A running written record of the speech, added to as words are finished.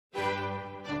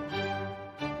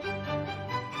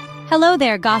Hello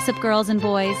there, gossip girls and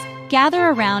boys. Gather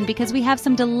around because we have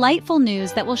some delightful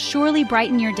news that will surely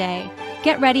brighten your day.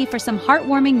 Get ready for some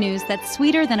heartwarming news that's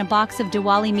sweeter than a box of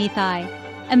Diwali mithai.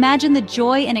 Imagine the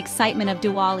joy and excitement of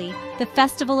Diwali, the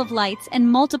festival of lights,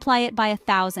 and multiply it by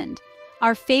 1,000.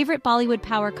 Our favorite Bollywood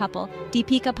power couple,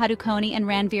 Deepika Padukone and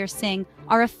Ranveer Singh,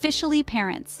 are officially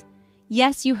parents.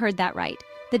 Yes, you heard that right.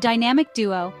 The dynamic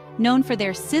duo, known for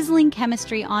their sizzling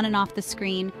chemistry on and off the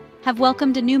screen, have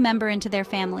welcomed a new member into their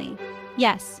family.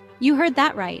 Yes, you heard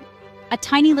that right. A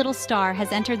tiny little star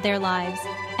has entered their lives,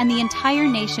 and the entire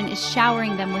nation is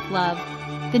showering them with love.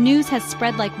 The news has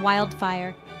spread like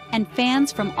wildfire, and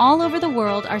fans from all over the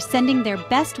world are sending their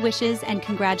best wishes and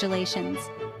congratulations.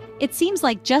 It seems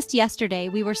like just yesterday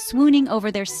we were swooning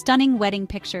over their stunning wedding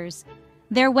pictures.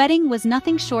 Their wedding was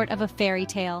nothing short of a fairy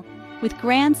tale, with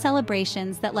grand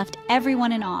celebrations that left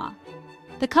everyone in awe.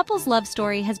 The couple's love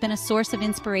story has been a source of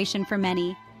inspiration for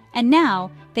many, and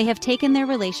now they have taken their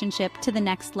relationship to the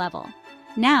next level.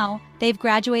 Now, they've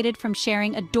graduated from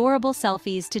sharing adorable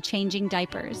selfies to changing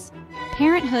diapers.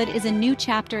 Parenthood is a new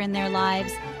chapter in their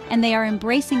lives, and they are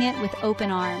embracing it with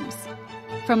open arms.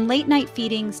 From late-night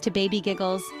feedings to baby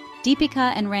giggles,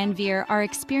 Deepika and Ranveer are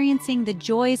experiencing the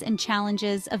joys and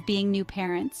challenges of being new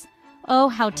parents. Oh,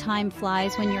 how time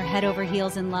flies when you're head over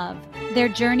heels in love. Their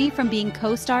journey from being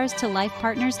co-stars to life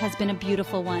partners has been a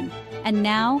beautiful one. And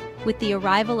now, with the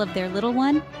arrival of their little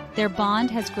one, their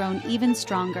bond has grown even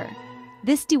stronger.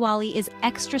 This Diwali is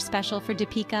extra special for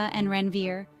Deepika and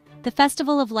Ranveer. The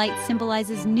Festival of Lights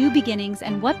symbolizes new beginnings,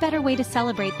 and what better way to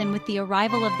celebrate than with the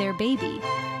arrival of their baby?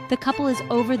 The couple is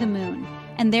over the moon,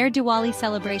 and their Diwali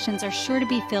celebrations are sure to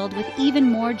be filled with even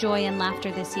more joy and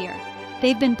laughter this year.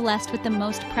 They've been blessed with the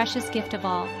most precious gift of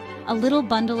all, a little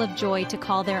bundle of joy to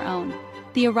call their own.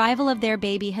 The arrival of their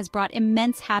baby has brought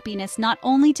immense happiness not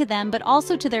only to them but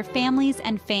also to their families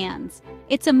and fans.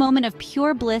 It's a moment of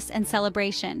pure bliss and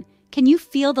celebration. Can you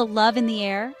feel the love in the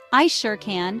air? I sure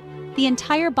can. The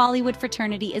entire Bollywood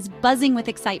fraternity is buzzing with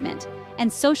excitement,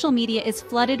 and social media is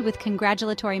flooded with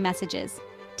congratulatory messages.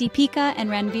 Deepika and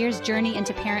Ranveer's journey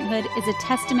into parenthood is a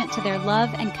testament to their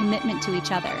love and commitment to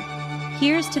each other.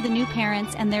 Here's to the new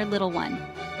parents and their little one.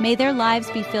 May their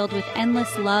lives be filled with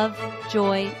endless love,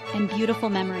 joy, and beautiful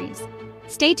memories.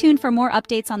 Stay tuned for more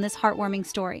updates on this heartwarming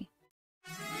story.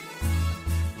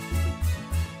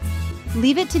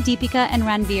 Leave it to Deepika and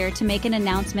Ranveer to make an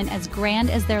announcement as grand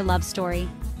as their love story.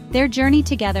 Their journey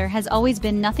together has always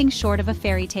been nothing short of a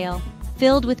fairy tale,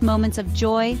 filled with moments of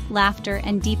joy, laughter,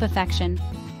 and deep affection.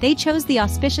 They chose the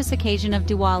auspicious occasion of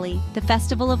Diwali, the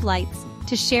Festival of Lights,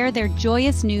 to share their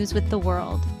joyous news with the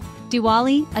world.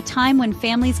 Diwali, a time when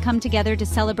families come together to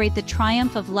celebrate the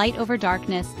triumph of light over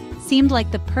darkness, seemed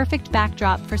like the perfect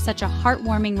backdrop for such a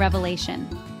heartwarming revelation.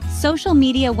 Social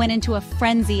media went into a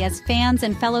frenzy as fans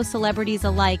and fellow celebrities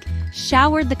alike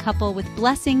showered the couple with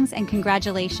blessings and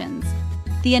congratulations.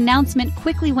 The announcement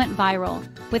quickly went viral,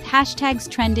 with hashtags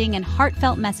trending and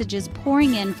heartfelt messages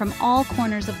pouring in from all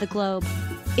corners of the globe.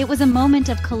 It was a moment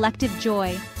of collective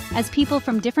joy, as people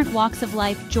from different walks of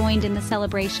life joined in the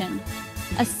celebration.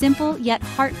 A simple yet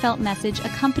heartfelt message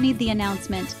accompanied the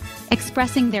announcement,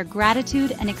 expressing their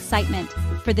gratitude and excitement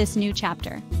for this new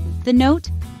chapter. The note,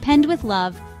 penned with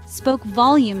love, spoke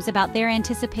volumes about their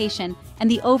anticipation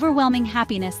and the overwhelming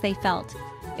happiness they felt.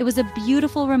 It was a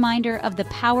beautiful reminder of the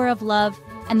power of love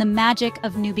and the magic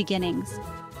of new beginnings.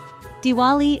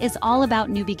 Diwali is all about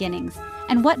new beginnings,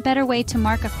 and what better way to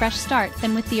mark a fresh start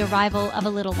than with the arrival of a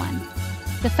little one?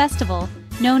 The festival,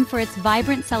 known for its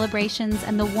vibrant celebrations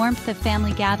and the warmth of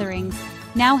family gatherings,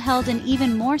 now held an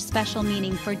even more special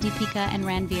meaning for Deepika and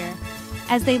Ranveer.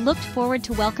 As they looked forward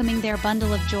to welcoming their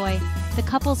bundle of joy, the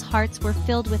couple's hearts were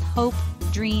filled with hope,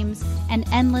 dreams, and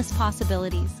endless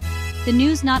possibilities. The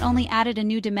news not only added a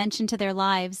new dimension to their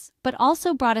lives, but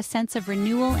also brought a sense of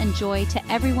renewal and joy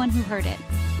to everyone who heard it.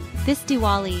 This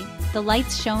Diwali, the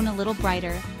lights shone a little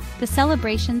brighter, the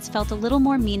celebrations felt a little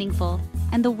more meaningful,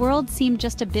 and the world seemed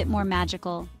just a bit more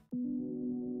magical.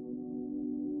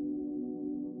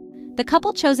 The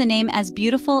couple chose a name as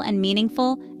beautiful and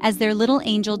meaningful as their little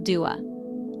angel Dua.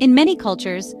 In many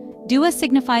cultures, Dua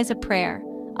signifies a prayer,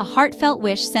 a heartfelt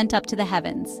wish sent up to the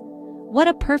heavens. What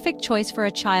a perfect choice for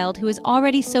a child who is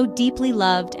already so deeply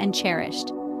loved and cherished.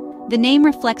 The name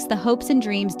reflects the hopes and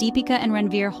dreams Deepika and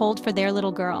Ranveer hold for their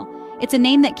little girl. It's a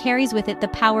name that carries with it the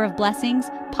power of blessings,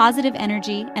 positive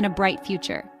energy, and a bright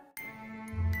future.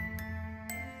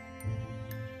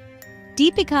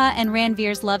 Deepika and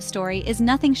Ranveer's love story is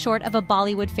nothing short of a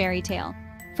Bollywood fairy tale.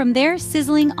 From their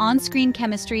sizzling on-screen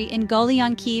chemistry in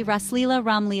Goliyan Ki Raslila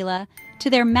Ramlila to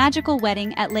their magical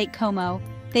wedding at Lake Como,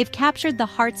 they've captured the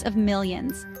hearts of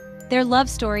millions. Their love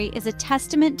story is a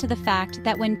testament to the fact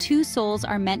that when two souls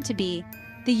are meant to be,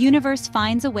 the universe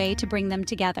finds a way to bring them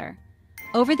together.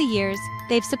 Over the years,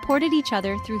 they've supported each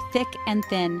other through thick and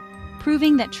thin,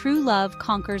 proving that true love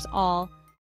conquers all.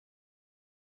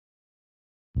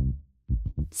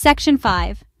 Section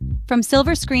 5. From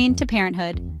silver screen to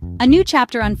parenthood, a new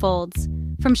chapter unfolds.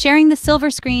 From sharing the silver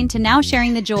screen to now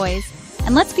sharing the joys,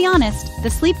 and let's be honest, the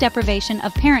sleep deprivation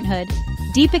of parenthood,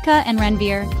 Deepika and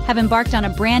Ranveer have embarked on a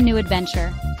brand new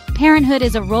adventure. Parenthood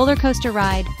is a roller coaster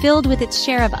ride filled with its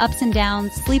share of ups and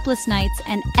downs, sleepless nights,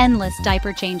 and endless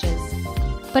diaper changes.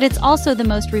 But it's also the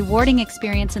most rewarding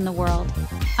experience in the world.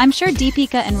 I'm sure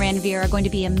Deepika and Ranveer are going to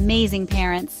be amazing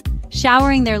parents,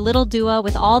 showering their little duo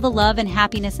with all the love and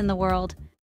happiness in the world.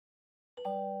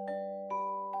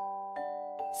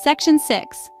 Section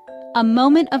 6. A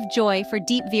moment of joy for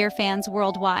DeepVeer fans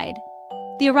worldwide.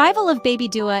 The arrival of baby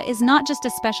Dua is not just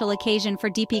a special occasion for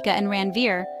Deepika and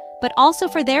Ranveer, but also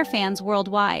for their fans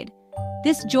worldwide.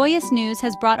 This joyous news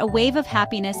has brought a wave of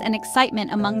happiness and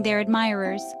excitement among their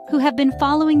admirers, who have been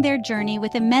following their journey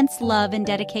with immense love and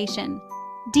dedication.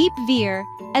 DeepVeer,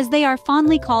 as they are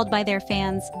fondly called by their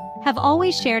fans, have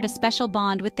always shared a special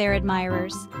bond with their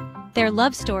admirers. Their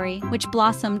love story, which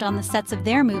blossomed on the sets of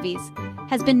their movies,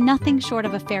 has been nothing short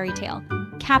of a fairy tale,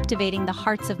 captivating the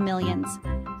hearts of millions.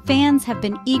 Fans have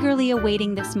been eagerly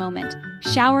awaiting this moment,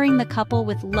 showering the couple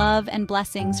with love and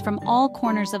blessings from all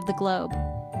corners of the globe.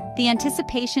 The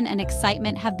anticipation and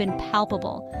excitement have been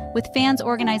palpable, with fans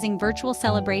organizing virtual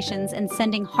celebrations and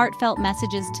sending heartfelt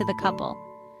messages to the couple.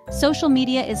 Social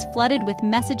media is flooded with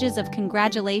messages of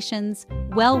congratulations,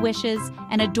 well wishes,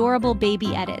 and adorable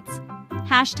baby edits.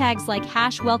 Hashtags like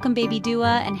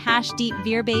 #WelcomeBabyDua and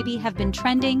 #DeepVeerBaby have been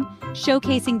trending,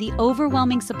 showcasing the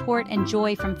overwhelming support and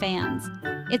joy from fans.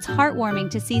 It's heartwarming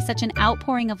to see such an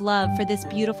outpouring of love for this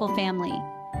beautiful family.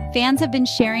 Fans have been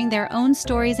sharing their own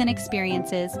stories and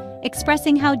experiences,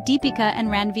 expressing how Deepika and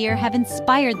Ranveer have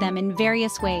inspired them in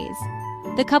various ways.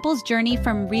 The couple's journey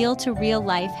from real to real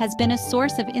life has been a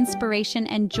source of inspiration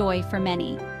and joy for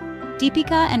many.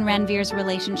 Deepika and Ranveer's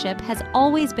relationship has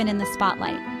always been in the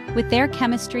spotlight, with their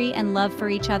chemistry and love for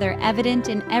each other evident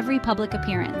in every public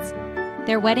appearance.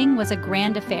 Their wedding was a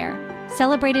grand affair,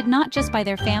 celebrated not just by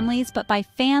their families but by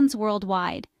fans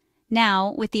worldwide.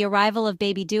 Now, with the arrival of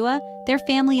baby Dua, their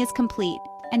family is complete,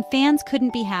 and fans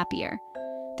couldn't be happier.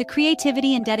 The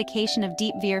creativity and dedication of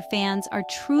DeepVeer fans are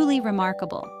truly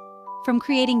remarkable. From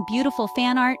creating beautiful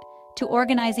fan art to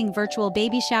organizing virtual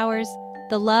baby showers,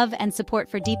 the love and support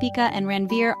for Deepika and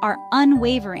Ranveer are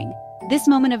unwavering. This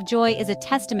moment of joy is a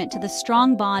testament to the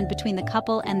strong bond between the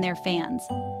couple and their fans.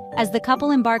 As the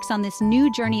couple embarks on this new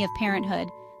journey of parenthood,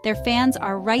 their fans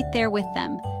are right there with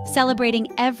them, celebrating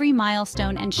every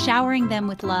milestone and showering them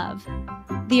with love.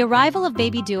 The arrival of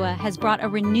baby Dua has brought a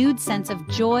renewed sense of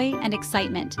joy and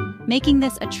excitement, making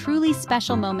this a truly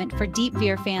special moment for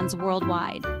DeepVeer fans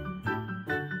worldwide.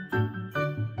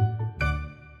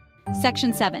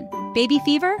 Section 7. Baby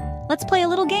fever? Let's play a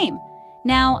little game.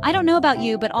 Now, I don't know about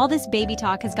you, but all this baby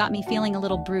talk has got me feeling a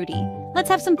little broody. Let's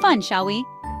have some fun, shall we?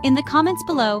 In the comments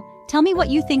below, tell me what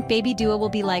you think baby Dua will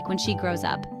be like when she grows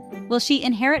up. Will she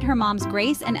inherit her mom's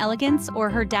grace and elegance or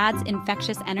her dad's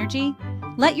infectious energy?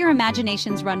 Let your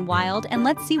imaginations run wild and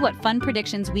let's see what fun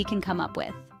predictions we can come up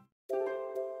with.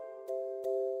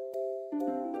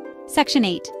 Section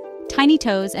 8. Tiny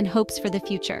Toes and Hopes for the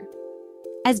Future.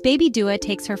 As baby Dua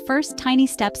takes her first tiny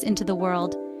steps into the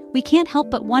world, we can't help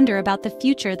but wonder about the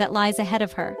future that lies ahead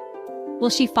of her. Will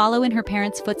she follow in her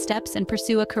parents' footsteps and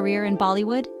pursue a career in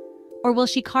Bollywood? Or will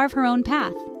she carve her own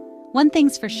path? One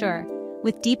thing's for sure,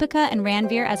 with Deepika and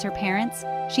Ranveer as her parents,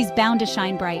 she's bound to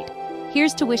shine bright.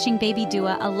 Here's to wishing baby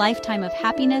Dua a lifetime of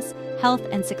happiness, health,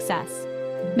 and success.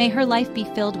 May her life be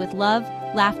filled with love,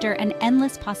 laughter, and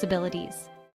endless possibilities.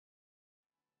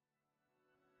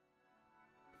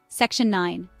 Section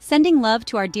 9. Sending love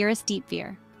to our dearest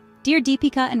DeepVeer. Dear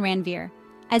Deepika and Ranveer,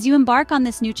 as you embark on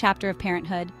this new chapter of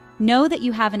parenthood, know that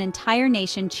you have an entire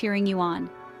nation cheering you on.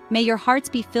 May your hearts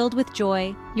be filled with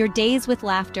joy, your days with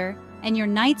laughter, and your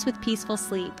nights with peaceful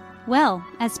sleep. Well,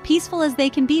 as peaceful as they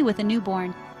can be with a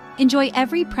newborn. Enjoy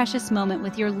every precious moment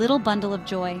with your little bundle of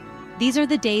joy. These are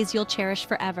the days you'll cherish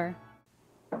forever.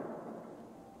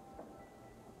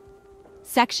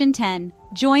 Section 10.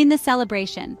 Join the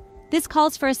celebration. This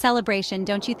calls for a celebration,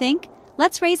 don't you think?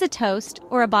 Let's raise a toast,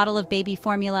 or a bottle of baby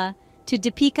formula, to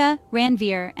Deepika,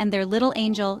 Ranveer, and their little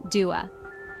angel, Dua.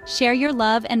 Share your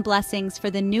love and blessings for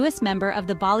the newest member of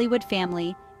the Bollywood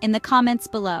family in the comments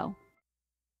below.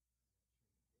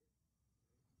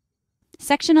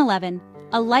 Section 11.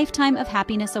 A lifetime of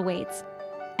happiness awaits.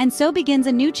 And so begins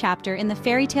a new chapter in the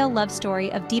fairy tale love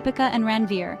story of Deepika and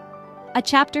Ranveer. A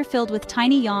chapter filled with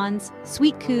tiny yawns,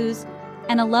 sweet coos,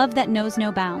 and a love that knows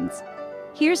no bounds.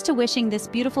 Here's to wishing this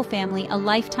beautiful family a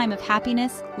lifetime of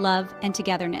happiness, love, and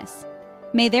togetherness.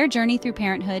 May their journey through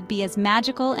parenthood be as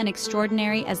magical and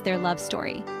extraordinary as their love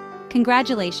story.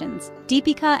 Congratulations,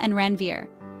 Deepika and Ranveer.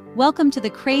 Welcome to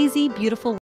the crazy, beautiful